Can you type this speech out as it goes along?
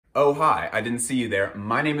Oh, hi, I didn't see you there.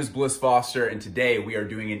 My name is Bliss Foster, and today we are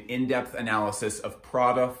doing an in-depth analysis of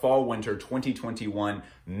Prada Fall Winter 2021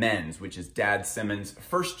 Men's, which is Dad Simmons'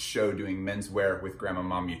 first show doing menswear with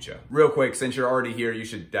Grandmama Miuccia. Real quick, since you're already here, you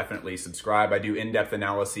should definitely subscribe. I do in-depth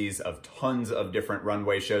analyses of tons of different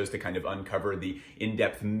runway shows to kind of uncover the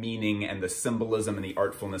in-depth meaning and the symbolism and the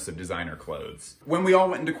artfulness of designer clothes. When we all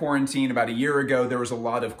went into quarantine about a year ago, there was a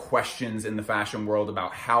lot of questions in the fashion world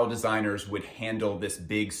about how designers would handle this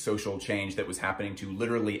big social change that was happening to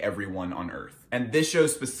literally everyone on Earth. And this show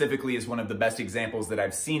specifically is one of the best examples that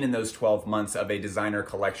I've seen in those 12 months of a designer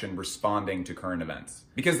collection responding to current events.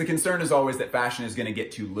 Because the concern is always that fashion is going to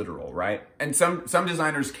get too literal, right? And some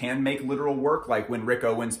designers can make literal work, like when Rick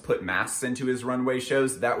Owens put masks into his runway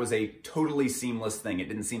shows, that was a totally seamless thing. It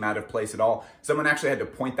didn't seem out of place at all. Someone actually had to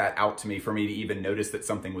point that out to me for me to even notice that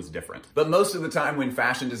something was different. But most of the time when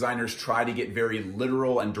fashion designers try to get very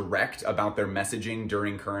literal and direct about their messaging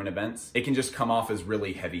during current events, it can just come off as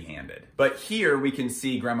really heavy-handed. But here we can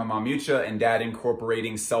see Grandmama Miuccia and Dad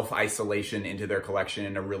incorporating self-isolation into their collection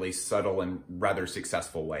in a really subtle and rather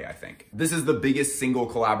successful way, I think. This is the biggest single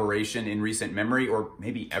collaboration in recent memory, or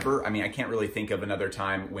maybe ever. I mean, I can't really think of another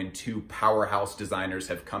time when two powerhouse designers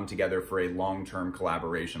have come together for a long-term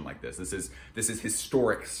collaboration like this. This is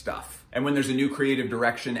historic stuff. And when there's a new creative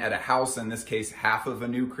direction at a house, in this case, half of a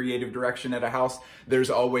new creative direction at a house, there's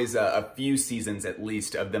always a few seasons at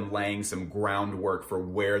least of them laying some groundwork for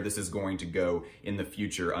where this is going to go in the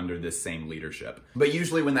future under this same leadership. But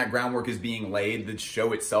usually when that groundwork is being laid, the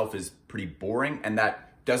show itself is pretty boring, and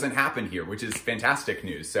that doesn't happen here, which is fantastic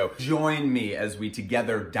news. So join me as we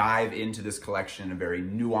together dive into this collection in a very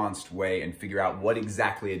nuanced way and figure out what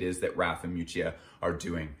exactly it is that Raph and Miuccia are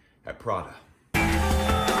doing at Prada.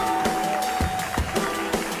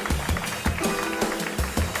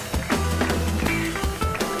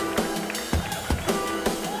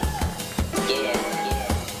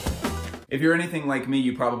 If you're anything like me,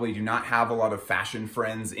 you probably do not have a lot of fashion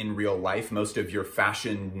friends in real life. Most of your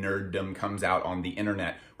fashion nerddom comes out on the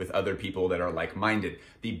internet with other people that are like-minded.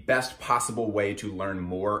 The best possible way to learn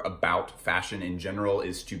more about fashion in general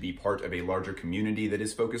is to be part of a larger community that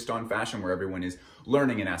is focused on fashion, where everyone is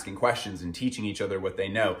learning and asking questions and teaching each other what they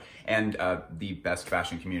know. And the best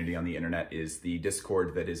fashion community on the internet is the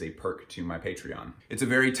Discord that is a perk to my Patreon. It's a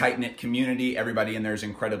very tight-knit community. Everybody in there is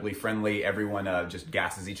incredibly friendly. Everyone just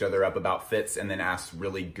gasses each other up about fits and then asks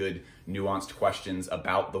really good, nuanced questions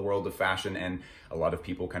about the world of fashion, and a lot of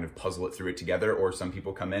people kind of puzzle it through it together, or some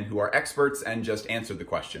people come in who are experts and just answer the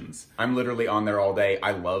questions. I'm literally on there all day.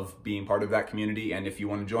 I love being part of that community, and if you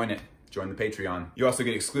want to join it, join the Patreon. You also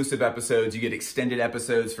get exclusive episodes, you get extended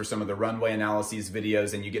episodes for some of the runway analyses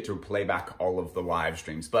videos, and you get to play back all of the live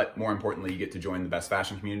streams. But more importantly, you get to join the best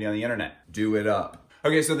fashion community on the internet. Do it up.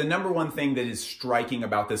 Okay, so the number one thing that is striking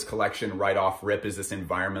about this collection right off rip is this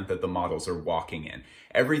environment that the models are walking in.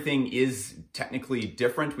 Everything is technically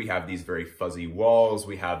different. We have these very fuzzy walls,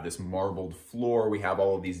 we have this marbled floor, we have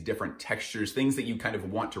all of these different textures, things that you kind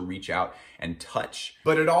of want to reach out and touch.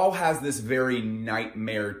 But it all has this very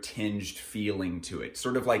nightmare tinged feeling to it,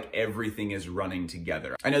 sort of like everything is running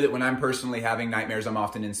together. I know that when I'm personally having nightmares, I'm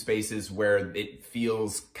often in spaces where it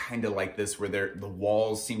feels kind of like this, where the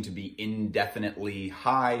walls seem to be indefinitely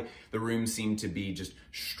high, the rooms seem to be just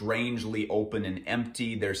strangely open and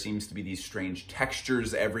empty, there seems to be these strange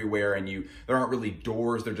textures everywhere, and there aren't really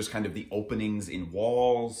doors, they're just kind of the openings in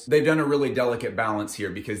walls. They've done a really delicate balance here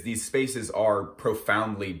because these spaces are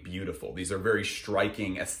profoundly beautiful. These are very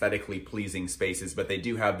striking, aesthetically pleasing spaces, but they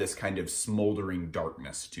do have this kind of smoldering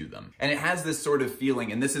darkness to them. And it has this sort of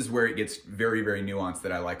feeling, and this is where it gets very, very nuanced,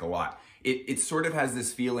 that I like a lot. It sort of has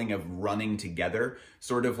this feeling of running together,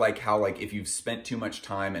 sort of like how, like, if you've spent too much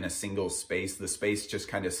time in a single space, the space just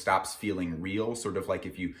kind of stops feeling real, sort of like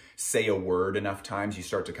if you say a word enough times, you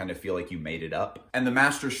start to kind of feel like you made it up. And the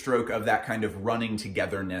masterstroke of that kind of running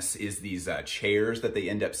togetherness is these chairs that they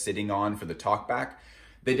end up sitting on for the talkback.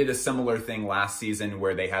 They did a similar thing last season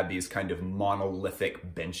where they had these kind of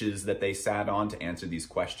monolithic benches that they sat on to answer these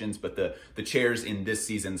questions, but the chairs in this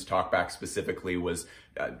season's talkback specifically was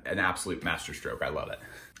an absolute masterstroke. I love it.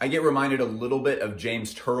 I get reminded a little bit of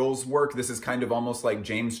James Turrell's work. This is kind of almost like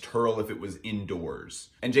James Turrell if it was indoors.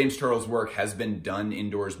 And James Turrell's work has been done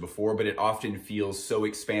indoors before, but it often feels so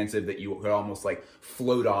expansive that you could almost like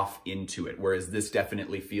float off into it, whereas this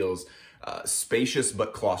definitely feels spacious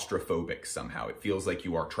but claustrophobic somehow. It feels like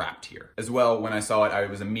you are trapped here. As well, when I saw it, I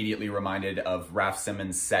was immediately reminded of Raf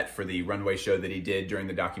Simons' set for the runway show that he did during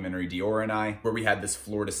the documentary Dior and I, where we had this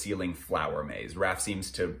floor-to-ceiling flower maze. Raf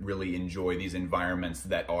seems to really enjoy these environments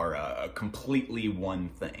that are completely one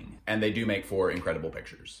thing, and they do make for incredible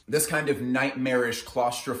pictures. This kind of nightmarish,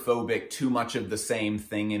 claustrophobic, too much of the same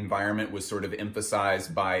thing environment was sort of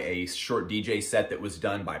emphasized by a short DJ set that was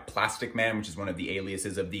done by Plastic Man, which is one of the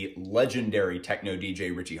aliases of the legendary techno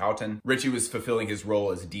DJ Richie Houghton. Richie was fulfilling his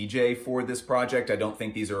role as DJ for this project. I don't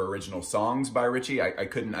think these are original songs by Richie. I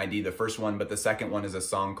couldn't ID the first one, but the second one is a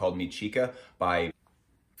song called Miuccia by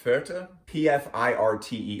Firter?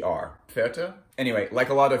 P-F-I-R-T-E-R. Firter? Anyway, like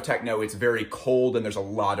a lot of techno, it's very cold and there's a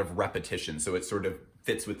lot of repetition, so it sort of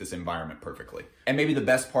fits with this environment perfectly. And maybe the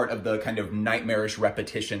best part of the kind of nightmarish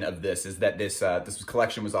repetition of this is that this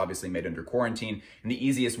collection was obviously made under quarantine, and the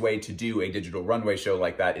easiest way to do a digital runway show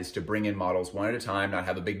like that is to bring in models one at a time, not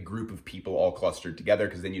have a big group of people all clustered together,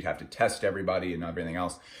 because then you'd have to test everybody and everything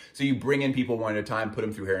else. So you bring in people one at a time, put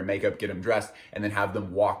them through hair and makeup, get them dressed, and then have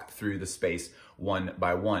them walk through the space one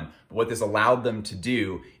by one. But what this allowed them to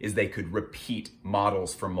do is they could repeat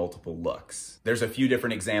models for multiple looks. There's a few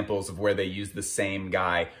different examples of where they use the same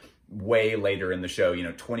guy way later in the show.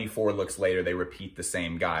 24 looks later, they repeat the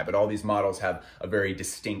same guy, but all these models have a very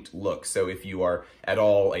distinct look. So if you are at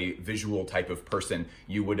all a visual type of person,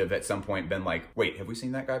 you would have at some point been like, wait, have we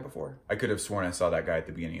seen that guy before? I could have sworn I saw that guy at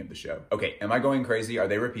the beginning of the show. Okay, am I going crazy? Are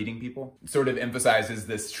they repeating people? It sort of emphasizes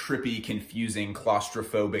this trippy, confusing,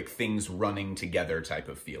 claustrophobic, things running together type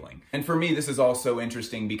of feeling. And for me, this is also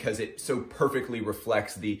interesting because it so perfectly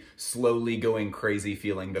reflects the slowly going crazy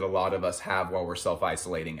feeling that a lot of us have while we're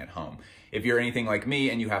self-isolating at home. If you're anything like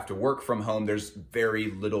me and you have to work from home, there's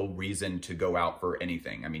very little reason to go out for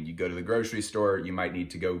anything. I mean, you go to the grocery store, you might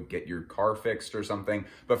need to go get your car fixed or something,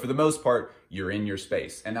 but for the most part, you're in your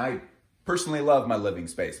space. And I personally love my living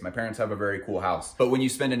space. My parents have a very cool house. But when you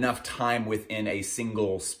spend enough time within a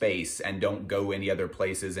single space and don't go any other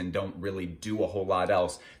places and don't really do a whole lot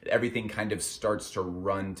else, everything kind of starts to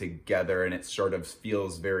run together and it sort of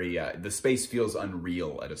feels very, the space feels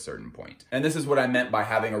unreal at a certain point. And this is what I meant by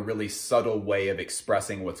having a really subtle way of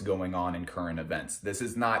expressing what's going on in current events. This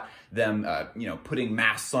is not them, putting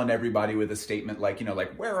masks on everybody with a statement like,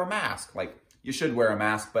 like wear a mask. Like, you should wear a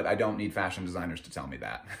mask, but I don't need fashion designers to tell me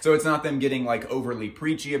that. So it's not them getting like overly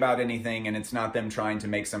preachy about anything, and it's not them trying to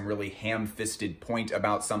make some really ham-fisted point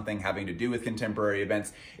about something having to do with contemporary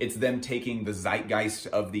events. It's them taking the zeitgeist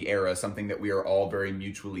of the era, something that we are all very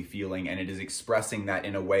mutually feeling, and it is expressing that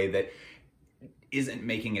in a way that isn't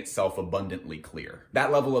making itself abundantly clear.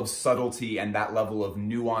 That level of subtlety and that level of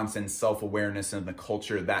nuance and self-awareness in the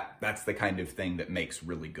culture, that's the kind of thing that makes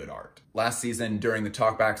really good art. Last season, during the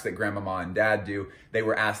talkbacks that Grandmama and Dad do, they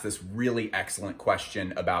were asked this really excellent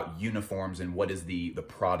question about uniforms and what is the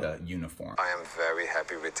Prada uniform. I am very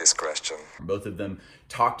happy with this question. Both of them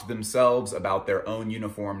talked themselves about their own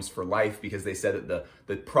uniforms for life because they said that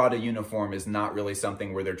the Prada uniform is not really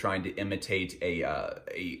something where they're trying to imitate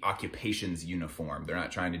a occupation's uniform. They're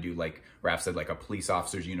not trying to do, like Raf said, like a police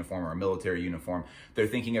officer's uniform or a military uniform. They're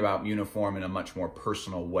thinking about uniform in a much more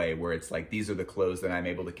personal way, where it's like, these are the clothes that I'm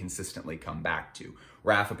able to consistently come back to.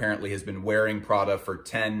 Raf apparently has been wearing Prada for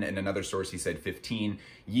 10, and another source he said 15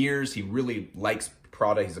 years. He really likes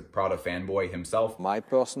Prada. He's a Prada fanboy himself. My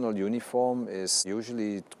personal uniform is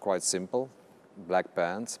usually quite simple. Black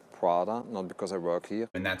pants, Prada, not because I work here.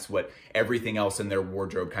 And that's what everything else in their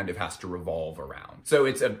wardrobe kind of has to revolve around. So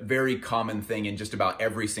it's a very common thing in just about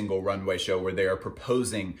every single runway show where they are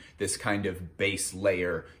proposing this kind of base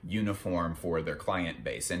layer uniform for their client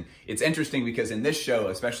base. And it's interesting because in this show,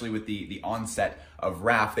 especially with the onset of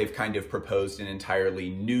Raf, they've kind of proposed an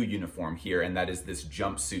entirely new uniform here, and that is this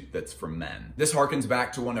jumpsuit that's for men. This harkens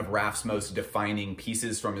back to one of Raf's most defining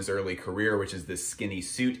pieces from his early career, which is this skinny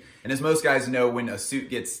suit. And as most guys know, when a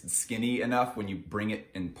suit gets skinny enough, when you bring it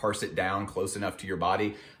and parse it down close enough to your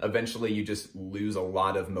body, eventually you just lose a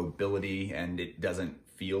lot of mobility and it doesn't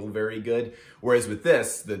feel very good. Whereas with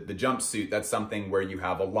this, the jumpsuit, that's something where you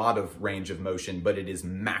have a lot of range of motion, but it is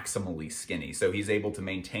maximally skinny. So he's able to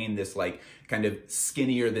maintain this like kind of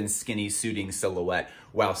skinnier than skinny suiting silhouette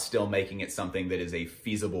while still making it something that is a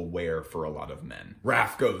feasible wear for a lot of men.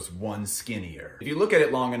 Raf goes one skinnier. If you look at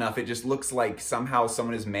it long enough, it just looks like somehow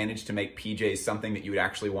someone has managed to make PJs something that you would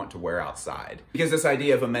actually want to wear outside. Because this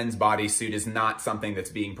idea of a men's bodysuit is not something that's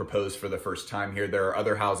being proposed for the first time here. There are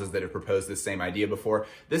other houses that have proposed this same idea before.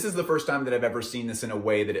 This is the first time that I've ever seen this in a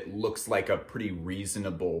way that it looks like a pretty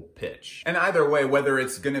reasonable pitch. And either way, whether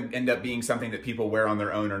it's gonna end up being something that people wear on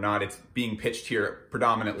their own or not, it's being pitched here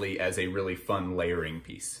predominantly as a really fun layering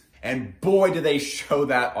piece. And boy, do they show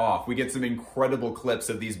that off. We get some incredible clips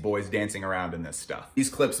of these boys dancing around in this stuff. These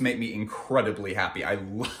clips make me incredibly happy. I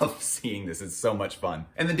love seeing this. It's so much fun.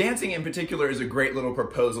 And the dancing in particular is a great little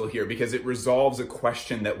proposal here because it resolves a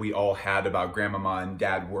question that we all had about Grandmama and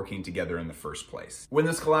Dad working together in the first place. When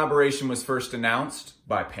this collaboration was first announced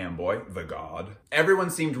by Pamboy, the god,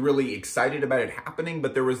 everyone seemed really excited about it happening,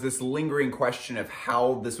 but there was this lingering question of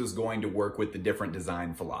how this was going to work with the different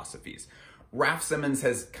design philosophies. Raf Simons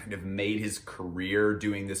has kind of made his career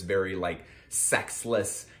doing this very like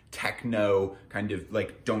sexless, techno, kind of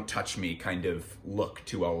like don't touch me kind of look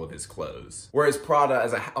to all of his clothes. Whereas Prada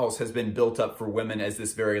as a house has been built up for women as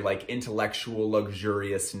this very like intellectual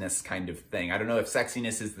luxuriousness kind of thing. I don't know if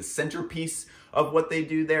sexiness is the centerpiece of what they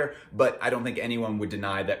do there, but I don't think anyone would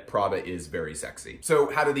deny that Prada is very sexy. So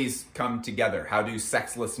how do these come together? How do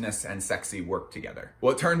sexlessness and sexy work together?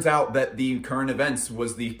 Well, it turns out that the current events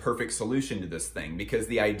was the perfect solution to this thing, because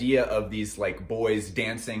the idea of these like boys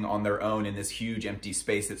dancing on their own in this huge empty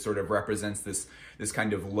space that sort of represents this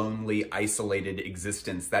kind of lonely, isolated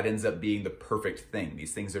existence, that ends up being the perfect thing.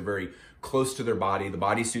 These things are very close to their body. The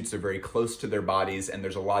bodysuits are very close to their bodies, and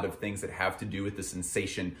there's a lot of things that have to do with the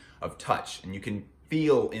sensation of touch. And you can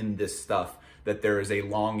feel in this stuff that there is a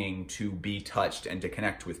longing to be touched and to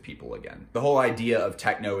connect with people again. The whole idea of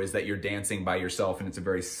techno is that you're dancing by yourself and it's a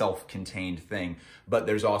very self-contained thing, but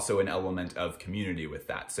there's also an element of community with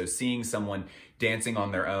that. So seeing someone dancing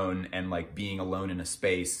on their own and like being alone in a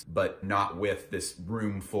space, but not with this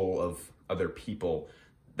room full of other people,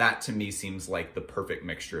 that to me seems like the perfect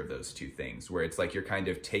mixture of those two things, where it's like you're kind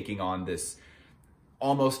of taking on this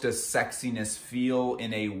almost a sexiness feel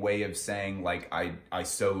in a way of saying like, I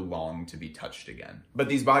so long to be touched again. But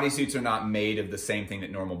these bodysuits are not made of the same thing that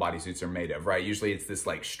normal bodysuits are made of, right? Usually it's this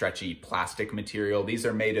like stretchy plastic material. These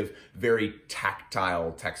are made of very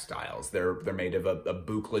tactile textiles. They're made of a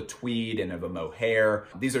boucle tweed and of a mohair.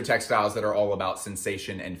 These are textiles that are all about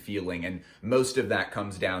sensation and feeling, and most of that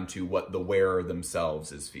comes down to what the wearer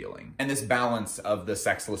themselves is feeling. And this balance of the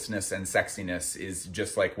sexlessness and sexiness is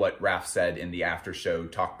just like what Raf said in the after show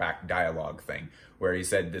talkback dialogue thing, where he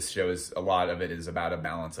said this show is, a lot of it is about a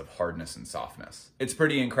balance of hardness and softness. It's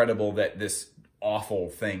pretty incredible that this awful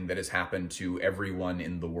thing that has happened to everyone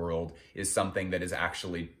in the world is something that has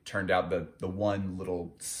actually turned out the one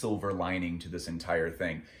little silver lining to this entire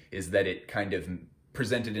thing, is that it kind of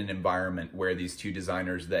presented an environment where these two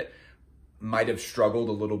designers that might have struggled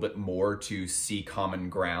a little bit more to see common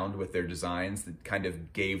ground with their designs, that kind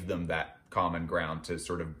of gave them that common ground to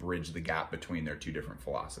sort of bridge the gap between their two different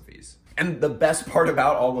philosophies. And the best part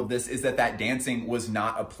about all of this is that that dancing was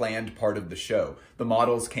not a planned part of the show. The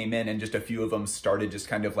models came in and just a few of them started just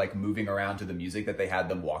kind of like moving around to the music that they had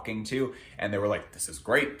them walking to, and they were like, this is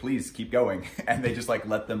great, please keep going. And they just like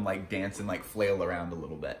let them like dance and like flail around a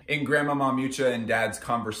little bit. In Grandmama Miuccia and Dad's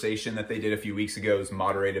conversation that they did a few weeks ago, is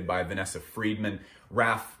moderated by Vanessa Friedman,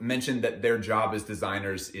 Raf mentioned that their job as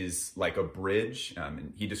designers is like a bridge.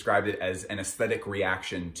 And he described it as an aesthetic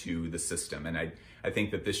reaction to the system. And I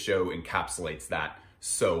think that this show encapsulates that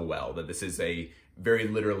so well, that this is a very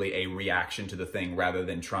literally a reaction to the thing rather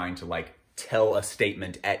than trying to like tell a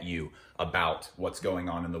statement at you about what's going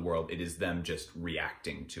on in the world. It is them just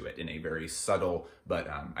reacting to it in a very subtle, but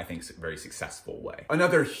I think very successful way.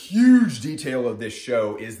 Another huge detail of this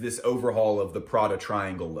show is this overhaul of the Prada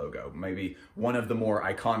triangle logo, maybe one of the more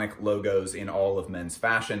iconic logos in all of men's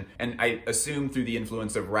fashion. And I assume through the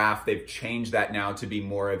influence of Raf, they've changed that now to be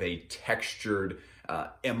more of a textured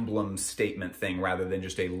emblem statement thing rather than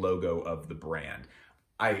just a logo of the brand.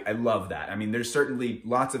 I love that. I mean, there's certainly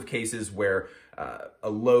lots of cases where a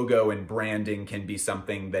logo and branding can be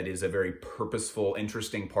something that is a very purposeful,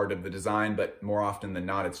 interesting part of the design, but more often than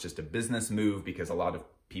not, it's just a business move because a lot of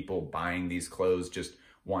people buying these clothes just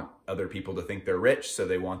want other people to think they're rich, so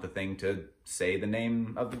they want the thing to say the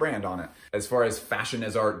name of the brand on it. As far as fashion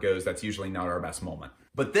as art goes, that's usually not our best moment.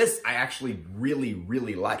 But this I actually really,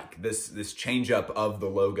 really like. This change up of the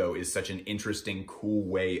logo is such an interesting, cool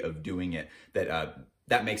way of doing it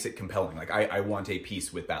that makes it compelling. Like I want a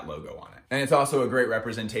piece with that logo on it. And it's also a great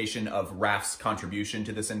representation of Raf's contribution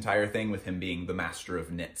to this entire thing, with him being the master of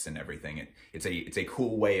knits and everything. It's a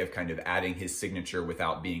cool way of kind of adding his signature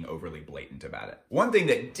without being overly blatant about it. One thing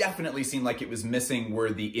that definitely seemed like it was missing were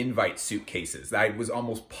the invite suitcases. I was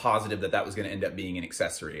almost positive that that was going to end up being an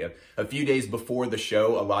accessory. A few days before the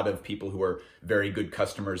show, a lot of people who are very good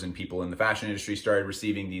customers and people in the fashion industry started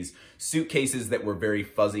receiving these suitcases that were very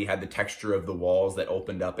fuzzy, had the texture of the walls that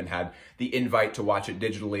opened up and had the invite to watch it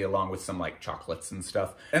digitally along with some like chocolates and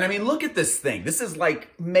stuff. And I mean, look at this thing. This is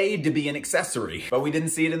like made to be an accessory, but we didn't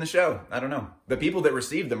see it in the show. I don't know. The people that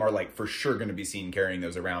received them are like for sure going to be seen carrying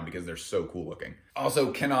those around because they're so cool looking.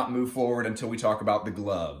 Also, cannot move forward until we talk about the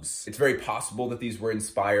gloves. It's very possible that these were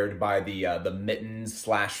inspired by the mittens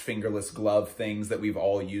slash fingerless glove things that we've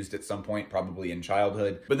all used at some point, probably in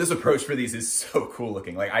childhood. But this approach for these is so cool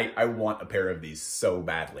looking. Like I want a pair of these so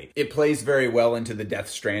badly. It plays very well into the Death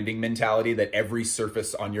Stranding mentality that every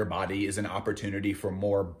surface on your body is an opportunity for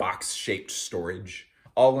more box-shaped storage.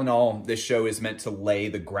 All in all, this show is meant to lay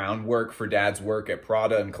the groundwork for Dad's work at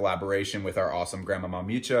Prada in collaboration with our awesome grandmama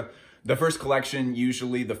Miuccia. The first collection,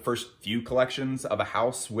 usually the first few collections of a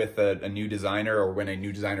house with a new designer or when a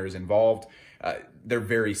new designer is involved, they're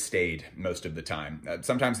very staid most of the time.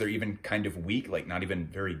 Sometimes they're even kind of weak, like not even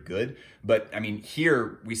very good. But I mean,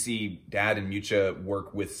 here we see Dad and Miuccia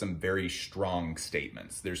work with some very strong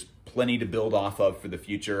statements. There's plenty to build off of for the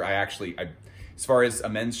future. As far as a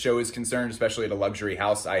men's show is concerned, especially at a luxury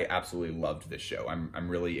house, I absolutely loved this show. I'm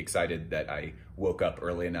really excited that I woke up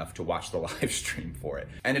early enough to watch the live stream for it.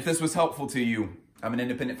 And if this was helpful to you, I'm an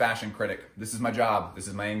independent fashion critic. This is my job. This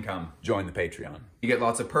is my income. Join the Patreon. You get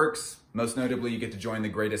lots of perks. Most notably, you get to join the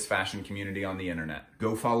greatest fashion community on the internet.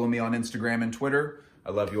 Go follow me on Instagram and Twitter.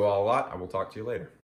 I love you all a lot. I will talk to you later.